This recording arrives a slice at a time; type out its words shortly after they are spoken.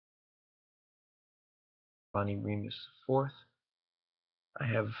Lonnie Remus IV. I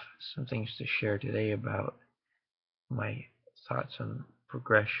have some things to share today about my thoughts on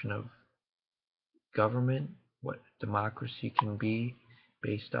progression of government, what democracy can be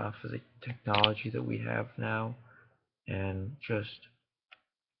based off of the technology that we have now, and just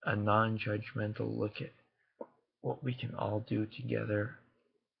a non-judgmental look at what we can all do together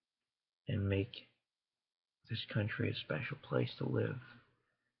and make this country a special place to live.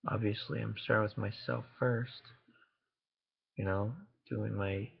 Obviously, I'm starting with myself first, doing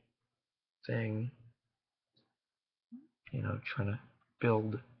my thing, trying to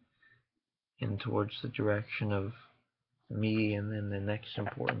build in towards the direction of me, and then the next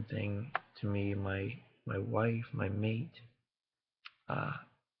important thing to me, my wife, my mate. Uh,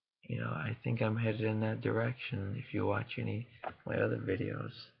 I think I'm headed in that direction if you watch any of my other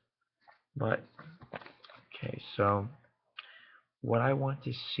videos. But okay, so what I want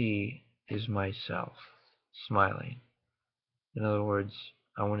to see is myself smiling. In other words,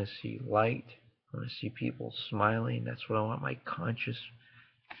 I want to see light. I want to see people smiling. That's what I want my conscious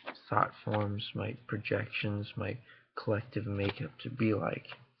thought forms, my projections, my collective makeup to be like.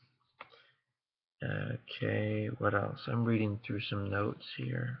 Okay, what else? I'm reading through some notes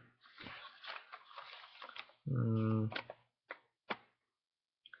here.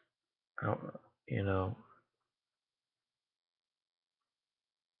 How, you know,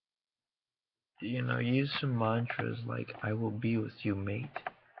 use some mantras like "I will be with you, mate."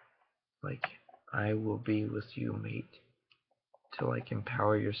 Like, "I will be with you, mate," to like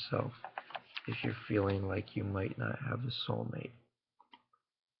empower yourself if you're feeling like you might not have a soulmate.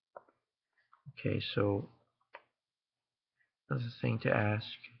 Okay, so another thing to ask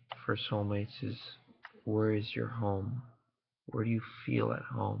for soulmates is, where is your home? Where do you feel at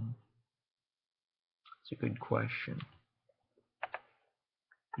home? It's a good question.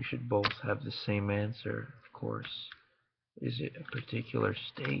 You should both have the same answer, of course. Is it a particular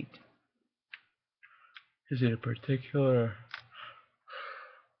state? Is it a particular,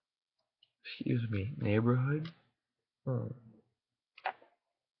 neighborhood? Hmm.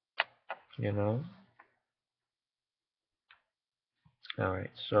 You know?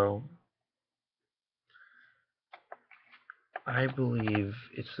 Alright, so I believe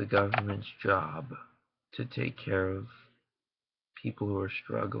it's the government's job to take care of people who are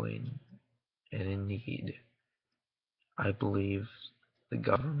struggling and in need. I believe the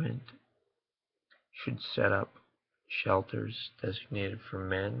government should set up shelters designated for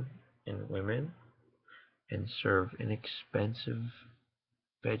men and women and serve inexpensive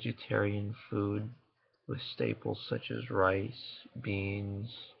vegetarian food with staples such as rice, beans,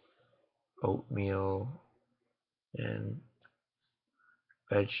 oatmeal, and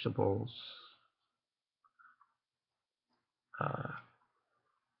vegetables. Uh,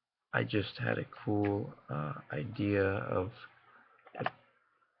 I just had a cool idea of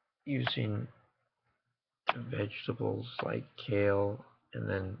using vegetables like kale and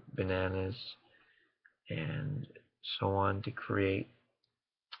then bananas and so on to create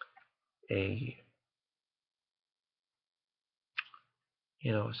a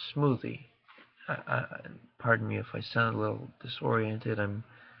smoothie. I, Pardon me if I sound a little disoriented.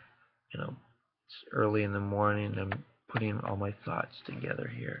 It's early in the morning. I'm putting all my thoughts together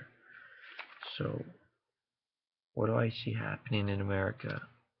here. So, what do I see happening in America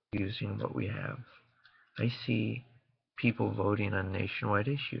using what we have? I see people voting on nationwide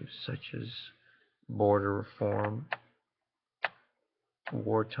issues such as border reform,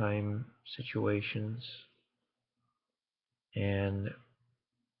 wartime situations, and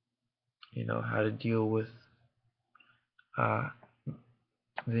how to deal with uh,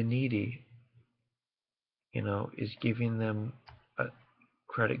 the needy. Is giving them a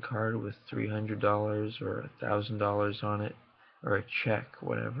credit card with $300 or $1,000 on it, or a check,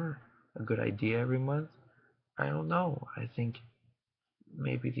 whatever, a good idea every month? I don't know. I think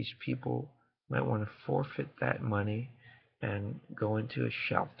maybe these people might want to forfeit that money and go into a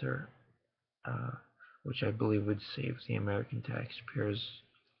shelter, uh, which I believe would save the American taxpayers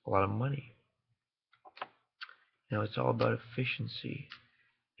a lot of money. It's all about efficiency.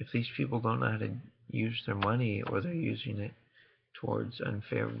 If these people don't know how to use their money, or they're using it towards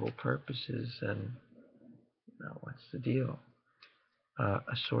unfavorable purposes, then what's the deal? A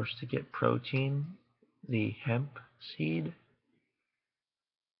source to get protein, the hemp seed.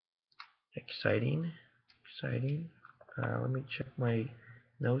 Exciting, exciting. Let me check my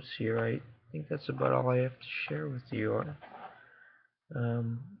notes here. I think that's about all I have to share with you.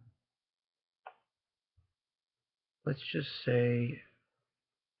 Um, let's just say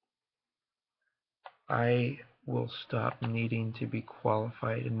I will stop needing to be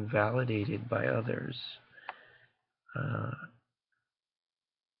qualified and validated by others. uh,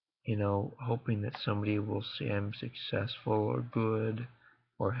 hoping that somebody will say I'm successful or good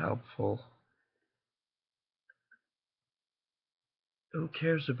or helpful. Who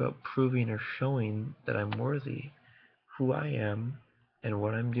cares about proving or showing that I'm worthy? Who I am and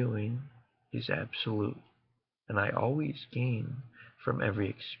what I'm doing is absolute, and I always gain from every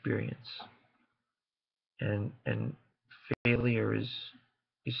experience. And failure is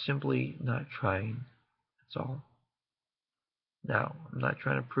simply not trying. That's all. Now, I'm not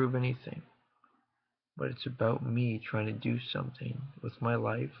trying to prove anything, but it's about me trying to do something with my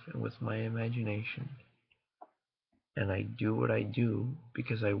life and with my imagination. And I do what I do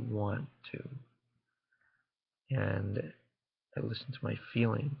because I want to. And I listen to my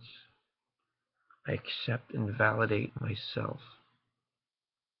feelings. I accept and validate myself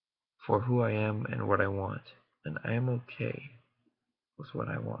for who I am and what I want. And I am okay with what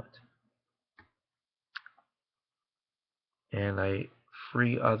I want. And I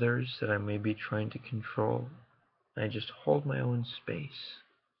free others that I may be trying to control. And I just hold my own space,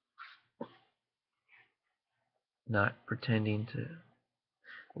 not pretending to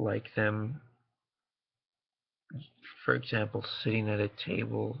like them. For example, sitting at a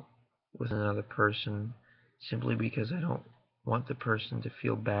table with another person simply because I don't want the person to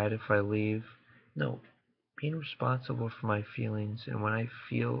feel bad if I leave. No, being responsible for my feelings, and when I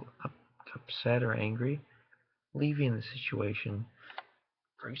feel upset or angry, leaving the situation.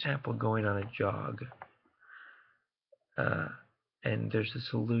 For example, going on a jog, uh, and there's a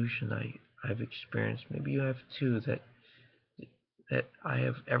solution I've experienced. Maybe you have too. That I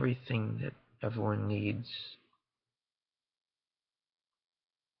have everything that everyone needs.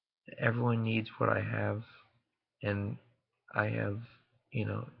 Everyone needs what I have, and I have,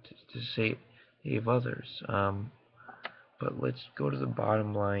 to save others. But let's go to the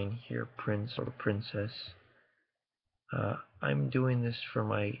bottom line here, prince or princess. I'm doing this for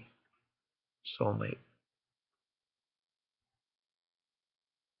my soulmate.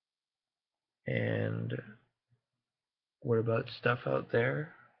 And what about stuff out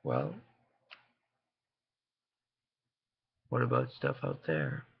there? Well, what about stuff out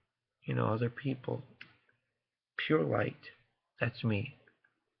there? Other people. Pure light. That's me.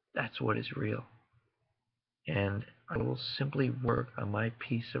 That's what is real. And I will simply work on my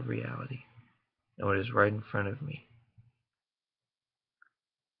piece of reality and what is right in front of me.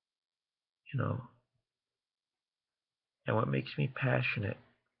 You know, and what makes me passionate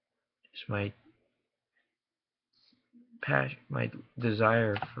is my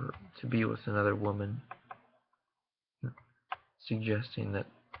desire to be with another woman, suggesting that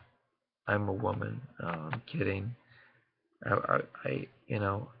I'm a woman. I'm kidding. I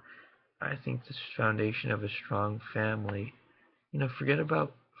think this foundation of a strong family. Forget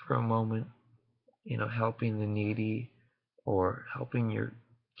about for a moment, helping the needy or helping your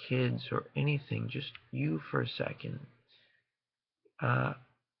kids or anything. Just you for a second. Uh,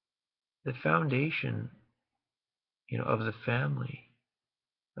 the foundation, of the family,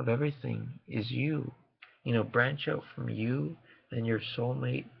 of everything is you. Branch out from you, then your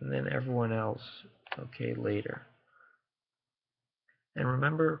soulmate, and then everyone else, okay, later. And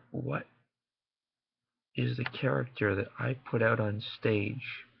remember what is the character that I put out on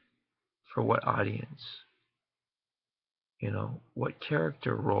stage for what audience? What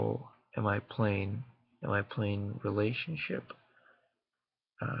character role am I playing? Am I playing relationship,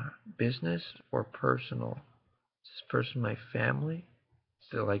 business, or personal? Is this person my family?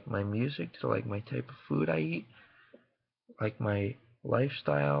 Do they like my music? Do they like my type of food I eat? Like my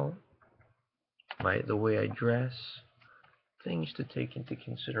lifestyle? The way I dress? Things to take into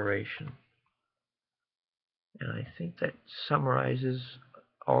consideration. And I think that summarizes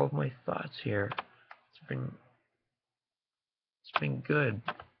all of my thoughts here. It's been good.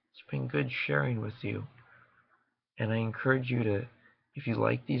 It's been good sharing with you. And I encourage you to, if you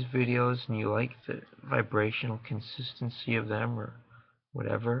like these videos and you like the vibrational consistency of them or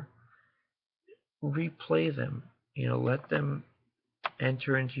whatever, replay them. Let them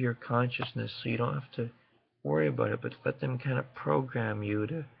enter into your consciousness so you don't have to worry about it, but let them kind of program you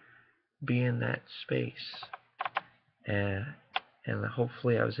to be in that space. And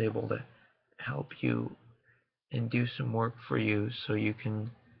hopefully I was able to help you and do some work for you so you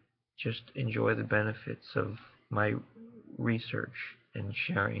can just enjoy the benefits of my research and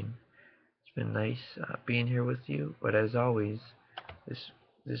sharing. It's been nice being here with you, but as always,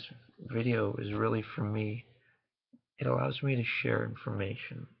 this video is really for me. It allows me to share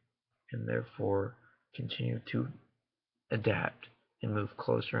information and therefore continue to adapt and move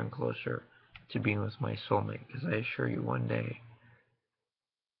closer and closer to being with my soulmate, because I assure you one day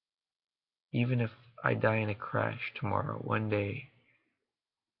even if I die in a crash tomorrow, one day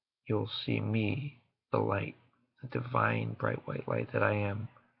you'll see me, the light, the divine bright white light that I am,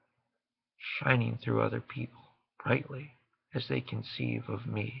 shining through other people brightly as they conceive of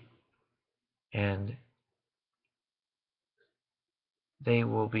me. And they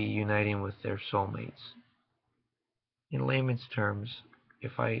will be uniting with their soulmates. In layman's terms,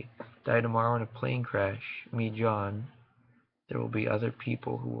 if I die tomorrow in a plane crash, me, John, there will be other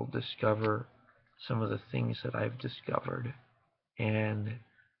people who will discover some of the things that I've discovered. And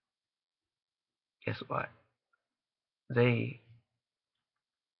guess what? They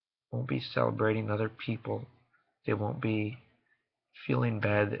won't be celebrating other people. They won't be feeling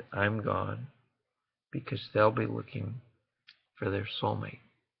bad that I'm gone, because they'll be looking for their soulmate.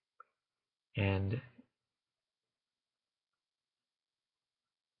 And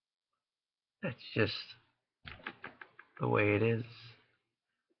that's just the way it is,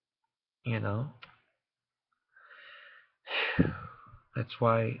 you know? That's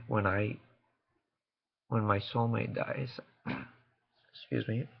why when my soulmate dies, excuse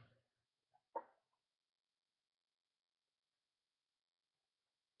me,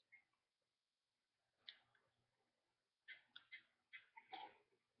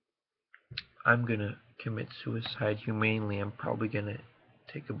 I'm gonna commit suicide humanely. I'm probably gonna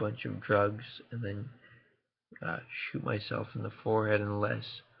take a bunch of drugs and then shoot myself in the forehead, unless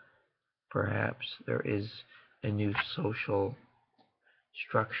perhaps there is a new social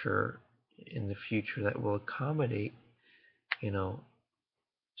structure in the future that will accommodate, you know,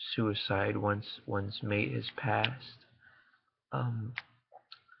 suicide once one's mate has passed. Um,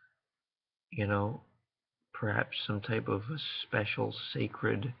 you know, perhaps some type of a special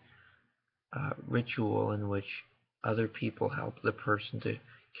sacred ritual in which other people help the person to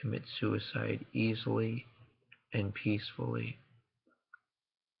commit suicide easily and peacefully.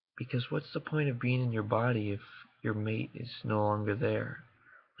 Because what's the point of being in your body if your mate is no longer there?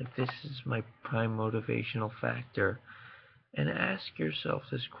 Like, this is my prime motivational factor. And ask yourself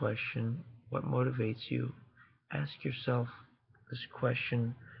this question: what motivates you? Ask yourself this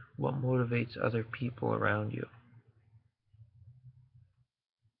question: what motivates other people around you?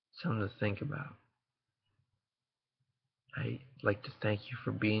 Something to think about. I'd like to thank you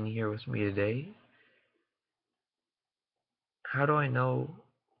for being here with me today. How do I know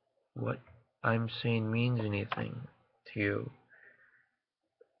what I'm saying means anything to you?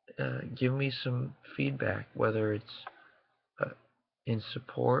 Give me some feedback, whether it's uh, in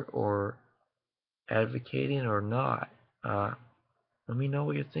support or advocating or not. Let me know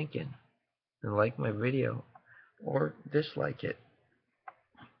what you're thinking, and like my video or dislike it.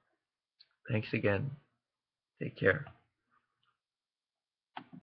 Thanks again. Take care.